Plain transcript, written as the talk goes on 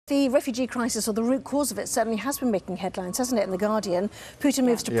the refugee crisis, or the root cause of it, certainly has been making headlines, hasn't it, in The Guardian? Putin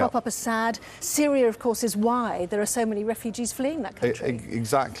moves to prop up Assad. Syria, of course, is why there are so many refugees fleeing that country.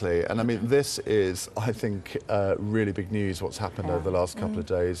 Exactly. And I mean, this is, I think, really big news, what's happened over the last couple of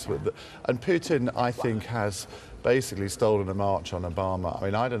days. And Putin, I think, has basically stolen a march on Obama. I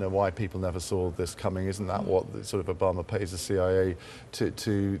mean, I don't know why people never saw this coming. Isn't that what sort of Obama pays the CIA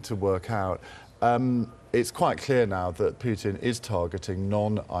to work out? It's quite clear now that Putin is targeting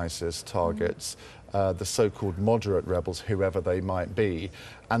non-ISIS targets, the so-called moderate rebels, whoever they might be.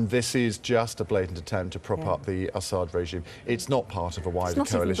 And this is just a blatant attempt to prop up the Assad regime. It's not part of a wider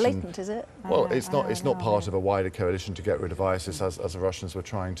coalition. It's not even blatant, is it? Well, it's not part of a wider coalition to get rid of ISIS, as the Russians were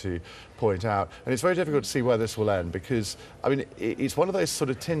trying to point out. And it's very difficult to see where this will end, because, I mean, it's one of those sort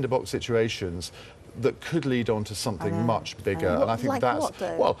of tinderbox situations that could lead on to something much bigger. And I think like that's... what,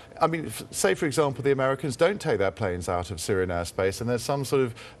 though? Well, I mean, say, for example, the Americans don't take their planes out of Syrian airspace, and there's some sort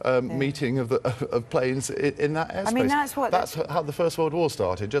of meeting of planes in that airspace. I mean, that's how the First World War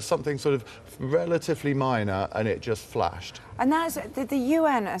started, just something sort of relatively minor, and it just flashed. And that's, the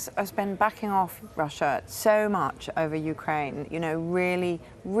UN has been backing off Russia so much over Ukraine, you know,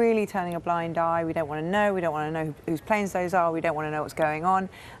 really turning a blind eye. We don't want to know whose planes those are, we don't want to know what's going on.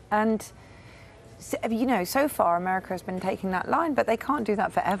 And you know, so far America has been taking that line, but they can't do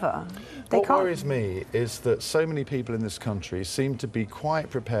that forever. What worries me is that so many people in this country seem to be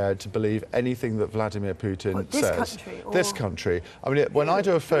quite prepared to believe anything that Vladimir Putin says. This country. I mean, when I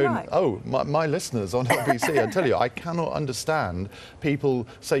do a phone... Oh, my listeners on LBC, I tell you, I cannot understand people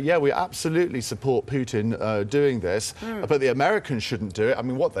say, yeah, we absolutely support Putin doing this, but the Americans shouldn't do it. I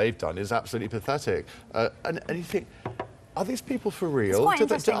mean, what they've done is absolutely pathetic. And you think... Are these people for real?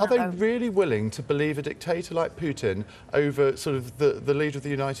 Are they really willing to believe a dictator like Putin over sort of the leader of the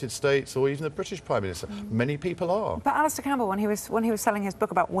United States or even the British Prime Minister? Many people are. But Alistair Campbell, when he was selling his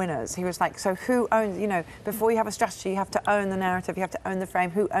book about winners, he was like, so who owns, you know, before you have a strategy, you have to own the narrative, you have to own the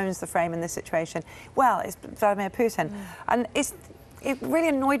frame. Who owns the frame in this situation? Well, it's Vladimir Putin. And it really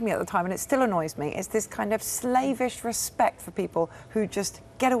annoyed me at the time, and it still annoys me. It's this kind of slavish respect for people who just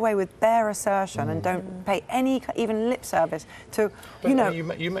get away with bare assertion and don't pay any even lip service to, you know...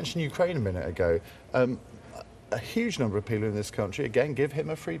 You mentioned Ukraine a minute ago. A huge number of people in this country, again, give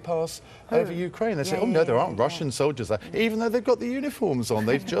him a free pass over Ukraine. They say, oh, no, there aren't Russian soldiers there, even though they've got the uniforms on.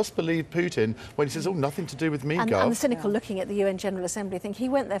 They've just believed Putin when he says, oh, nothing to do with me, And the cynical looking at the UN General Assembly think he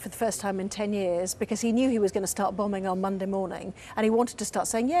went there for the first time in 10 years because he knew he was going to start bombing on Monday morning, and he wanted to start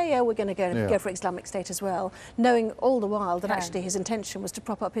saying, yeah, we're going to go for Islamic State as well, knowing all the while that actually his intention was to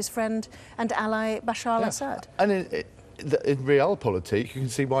prop up his friend and ally Bashar al-Assad. And in realpolitik, you can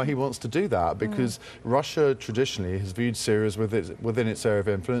see why he wants to do that, because Russia traditionally has viewed Syria as within its area of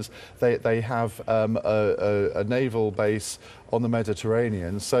influence. They have a naval base on the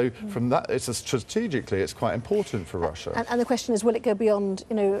Mediterranean, so from that, strategically, it's quite important for Russia. And the question is, will it go beyond,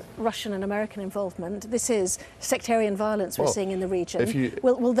 you know, Russian and American involvement? This is sectarian violence we're seeing in the region.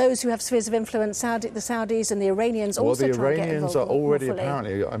 Will those who have spheres of influence, the Saudis and the Iranians, also try and get involved? Well, the Iranians are already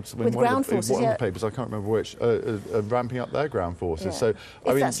apparently, with ground forces, one of the papers, I can't remember which, ramping up their ground forces. So,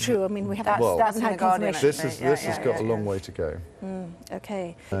 if that's true, I mean, we haven't had confirmation. This has got a long way to go.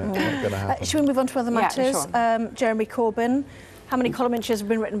 OK. Not going to happen. Should we move on to other matters? Sure. Jeremy Corbyn. How many column inches have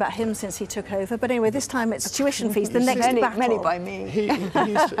been written about him since he took over? But anyway, this time it's tuition fees, the next battle. Many by me.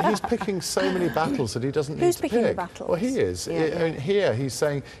 He's picking so many battles that he doesn't need to pick. Who's picking the battles? Well, he is. Here he's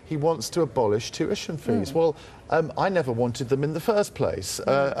saying he wants to abolish tuition fees. Well, I never wanted them in the first place,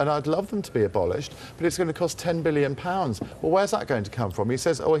 and I'd love them to be abolished, but it's going to cost £10 billion. Well, where's that going to come from? He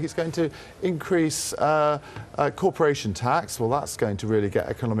says, oh, he's going to increase corporation tax. Well, that's going to really get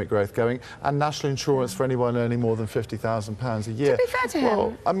economic growth going, and national insurance for anyone earning more than £50,000 a year. To be fair to him...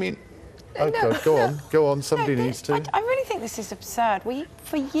 Well, I mean... Go on, somebody needs to. I really think this is absurd.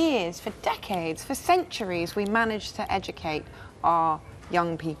 For years, for decades, for centuries, we managed to educate our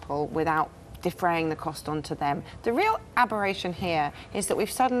young people without defraying the cost onto them. The real aberration here is that we've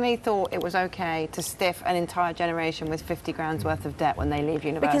suddenly thought it was OK to stiff an entire generation with 50 grand's worth of debt when they leave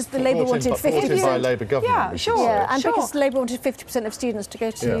university. Because the Labour wanted 50% by Labour government. Yeah, sure. And because Labour wanted 50% of students to go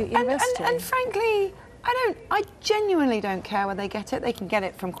to university. And frankly, I genuinely don't care where they get it. They can get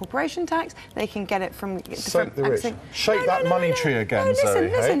it from corporation tax. They can get it from... Soak the rich. Shake that money tree again,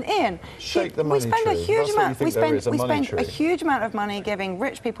 listen, Ian. Shake the money tree. We spend a huge amount of money giving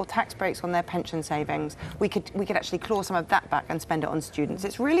rich people tax breaks on their pension savings. We could actually claw some of that back and spend it on students.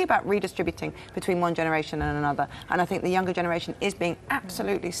 It's really about redistributing between one generation and another. And I think the younger generation is being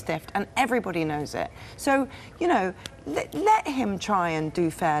absolutely stiffed, and everybody knows it. So, you know, let him try and do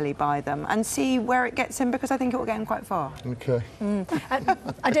fairly by them and see where it gets gets him because I think it will get him quite far. Okay.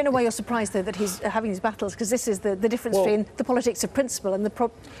 I don't know why you're surprised, though, that he's having these battles, because this is the difference between the politics of principle and the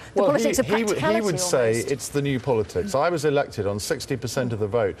politics of practicality. He would say it's the new politics. I was elected on 60% of the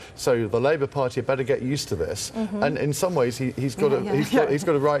vote, so the Labour Party had better get used to this. And in some ways, he's got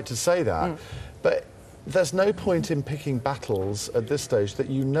a right to say that. But there's no point in picking battles at this stage that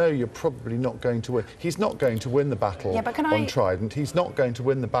you know you're probably not going to win. He's not going to win the battle on Trident. He's not going to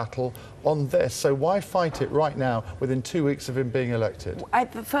win the battle on this. So why fight it right now within 2 weeks of him being elected?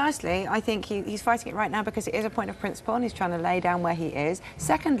 Firstly, I think he's fighting it right now because it is a point of principle and he's trying to lay down where he is.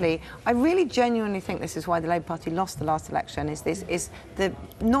 Secondly, I really genuinely think this is why the Labour Party lost the last election,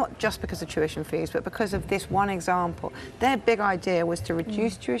 not just because of tuition fees, but because of this one example. Their big idea was to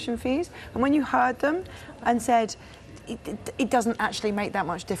reduce tuition fees, and when you heard them and said, it doesn't actually make that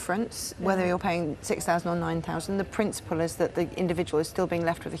much difference whether you're paying 6,000 or 9,000. The principle is that the individual is still being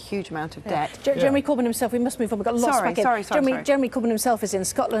left with a huge amount of debt. Jeremy Corbyn himself, we must move on, we've got lots back in. Jeremy Corbyn himself is in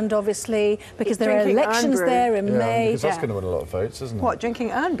Scotland, obviously, because there are elections there in May. Because that's going to win a lot of votes, isn't it? What,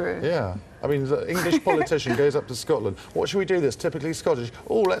 drinking Urn Brew? Yeah. I mean, the English politician goes up to Scotland. What should we do that's typically Scottish?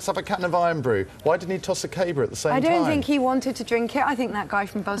 Oh, let's have a can of Iron Brew. Why didn't he toss a caber at the same time? I don't think he wanted to drink it. I think that guy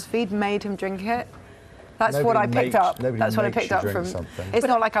from BuzzFeed made him drink it. That's what I picked up. That's what I picked up from. It's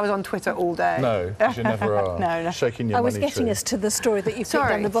not like I was on Twitter all day. No, because you never are. No. Shaking your money. I was getting us to the story that you picked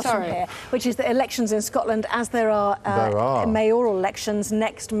down the bottom here, which is the elections in Scotland, as there are mayoral elections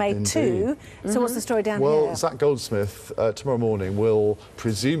next May too. So what's the story down here? Well, Zac Goldsmith tomorrow morning will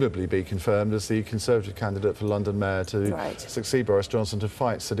presumably be confirmed as the Conservative candidate for London Mayor to succeed Boris Johnson to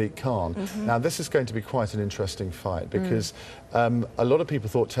fight Sadiq Khan. Now, this is going to be quite an interesting fight because a lot of people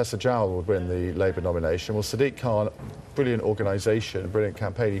thought Tessa Jowell would win the Labour nomination. Well, Sadiq Khan, brilliant organisation, brilliant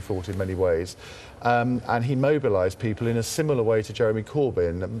campaign he fought in many ways, and he mobilised people in a similar way to Jeremy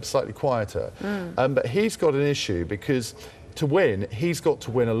Corbyn, slightly quieter. But he's got an issue because to win, he's got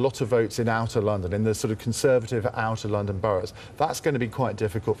to win a lot of votes in outer London, in the sort of conservative outer London boroughs. That's going to be quite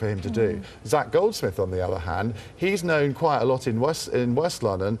difficult for him to do. Zac Goldsmith, on the other hand, he's known quite a lot in West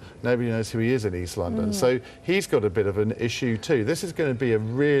London. Nobody knows who he is in East London. So he's got a bit of an issue too. This is going to be a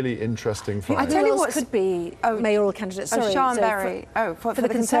really interesting fight. I tell you what could be mayoral candidates. Sorry, Sean Berry. For the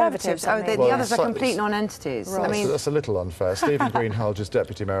Conservatives. The others are complete non-entities. Right. I mean, that's a little unfair. Stephen Greenhalgh is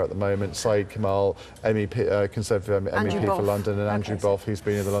deputy mayor at the moment. Saeed Kamal, MEP, Conservative MEP for London, and Andrew Boff, who's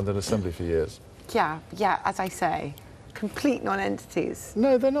been in the London Assembly for years. Yeah, as I say, complete non-entities.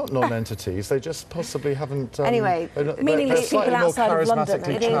 No, they're not non-entities. They just possibly haven't. Anyway, meaningless people outside of London.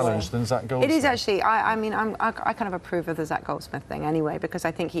 They're challenged than Zac Goldsmith. It is actually. I mean, I kind of approve of the Zac Goldsmith thing anyway, because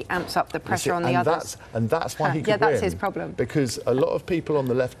I think he amps up the pressure on the others. And that's why he could win. Yeah, that's his problem. Because a lot of people on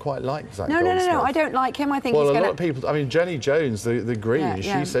the left quite like Zac Goldsmith. No, I don't like him. I think he's a lot of people. I mean, Jenny Jones, the Green,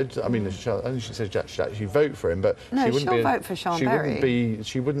 she said. I mean, she said she'd actually vote for him, but she wouldn't vote for Sean Berry.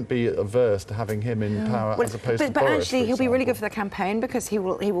 She wouldn't be averse to having him in power as opposed to Boris. But actually, he'll be really good for the campaign because he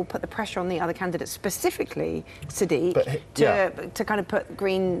will put the pressure on the other candidates, specifically Sadiq, to kind of put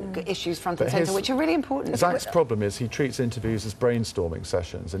green issues front and centre, which are really important. Zac's problem is he treats interviews as brainstorming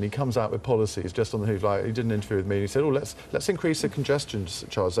sessions, and he comes out with policies just on the hoof. Like, he did an interview with me, and he said, "Oh, let's increase the congestion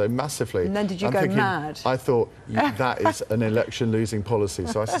charge massively." And then did you go mad? I thought that is an election-losing policy,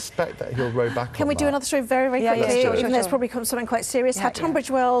 so I suspect that he'll row back. Can we do another story very, very quickly? There's probably something quite serious.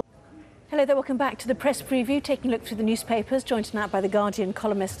 Tunbridge Wells. Hello there, welcome back to the press preview, taking a look through the newspapers, joined tonight by The Guardian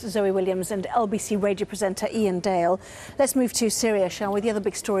columnist Zoe Williams and LBC radio presenter Ian Dale. Let's move to Syria, shall we? The other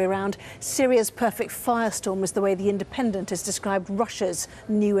big story around Syria's perfect firestorm is the way The Independent has described Russia's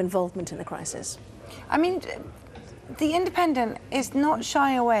new involvement in the crisis. I mean, The Independent is not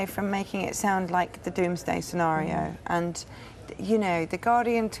shy away from making it sound like the doomsday scenario. And you know, The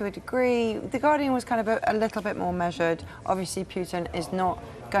Guardian, to a degree, The Guardian was kind of a little bit more measured. Obviously, Putin is not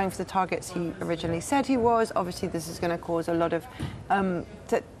going for the targets he originally said he was. Obviously, this is going to cause a lot of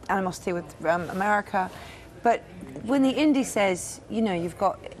animosity with America. But when the Indie says, you know, you've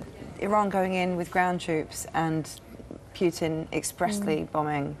got Iran going in with ground troops and Putin expressly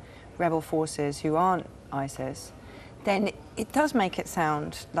bombing rebel forces who aren't ISIS, then it does make it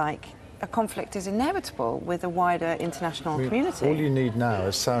sound like a conflict is inevitable with a wider international community. All you need now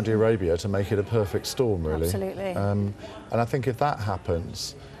is Saudi Arabia to make it a perfect storm, really. Absolutely. And I think if that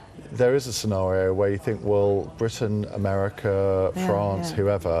happens, there is a scenario where you think, well, Britain, America, France,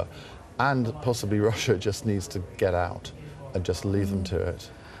 whoever, and possibly Russia just needs to get out and just leave them to it.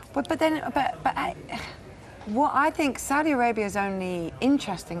 But what I think Saudi Arabia's only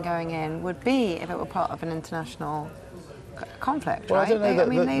interest in going in would be if it were part of an international conflict, well, right? I don't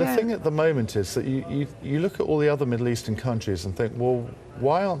know. The thing at the moment is that you look at all the other Middle Eastern countries and think, well,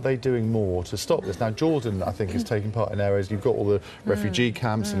 why aren't they doing more to stop this? Now, Jordan, I think, is taking part in areas. You've got all the refugee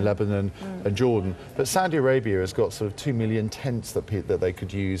camps in Lebanon and Jordan, but Saudi Arabia has got sort of 2 million tents that they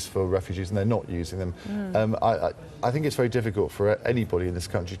could use for refugees, and they're not using them. I think it's very difficult for anybody in this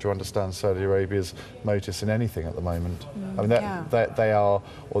country to understand Saudi Arabia's motives in anything at the moment. I mean, they are,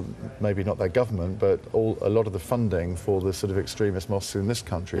 or maybe not their government, but a lot of the funding for the sort of extremist mosques in this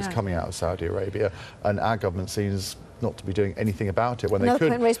country is coming out of Saudi Arabia, and our government seems not to be doing anything about it when Another they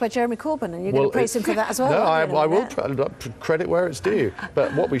could. Point raised by Jeremy Corbyn, and you're going to praise him for that as well. No, I will credit where it's due.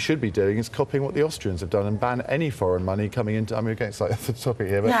 But what we should be doing is copying what the Austrians have done and ban any foreign money coming into. I mean, against like the topic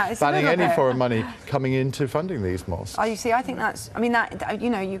here, but banning any foreign money coming into funding these mosques. Oh, you see, I think that's. I mean, that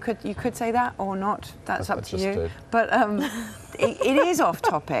you could say that or not. That's up to you. But it is off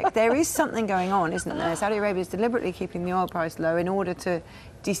topic. There is something going on, isn't there? Saudi Arabia is deliberately keeping the oil price low in order to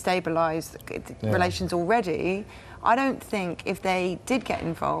destabilise relations already. I don't think if they did get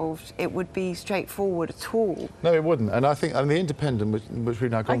involved, it would be straightforward at all. No, it wouldn't. And I think, The Independent, which we've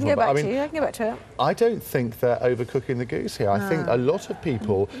now gone for. I can go back to it. I don't think they're overcooking the goose here. I think a lot of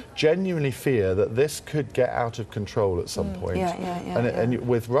people genuinely fear that this could get out of control at some point. And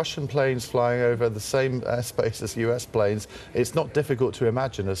with Russian planes flying over the same airspace as US planes, it's not difficult to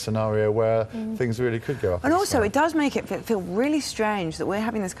imagine a scenario where things really could go up. And also, it does make it feel really strange that we're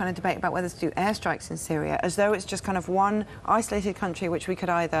having this kind of debate about whether to do airstrikes in Syria, as though it's just kind of one isolated country which we could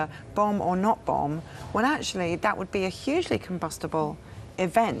either bomb or not bomb, when actually that would be a hugely combustible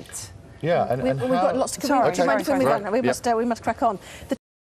event. Yeah, and we've got lots to cover. We must crack on.